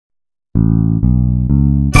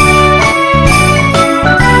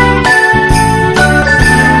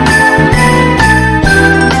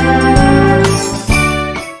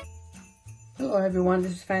Hello everyone,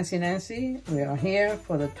 this is Fancy Nancy. We are here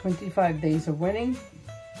for the 25 days of winning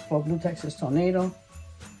for Blue Texas Tornado.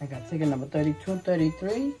 I got ticket number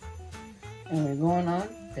 3233 and we're going on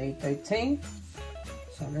day 13.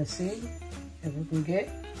 So let's see if we can get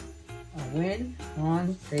a win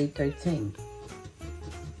on day 13.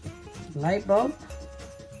 Light bulb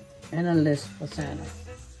and a list for Santa.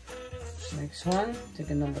 Next one,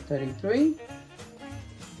 ticket number 33.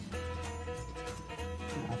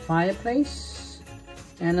 A fireplace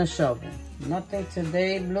and a shovel. Nothing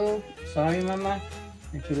today, Blue. Sorry, Mama.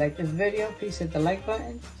 If you like this video, please hit the like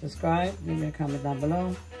button, subscribe, leave me a comment down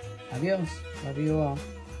below. Adios. Love you all.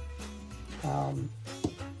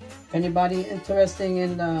 Anybody interested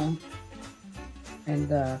in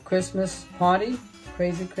the Christmas party,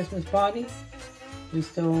 crazy Christmas party? We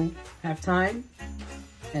still have time,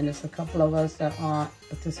 and there's a couple of us that are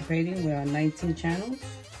participating. We are 19 channels.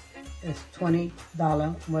 It's $20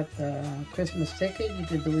 with the Christmas ticket. You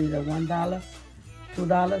can do either $1, $2,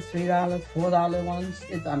 $3, $4 ones.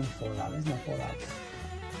 I mean $4. It's not $4.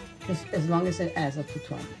 Just as long as it adds up to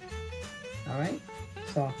 20. All right.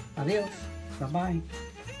 So adios. Bye bye.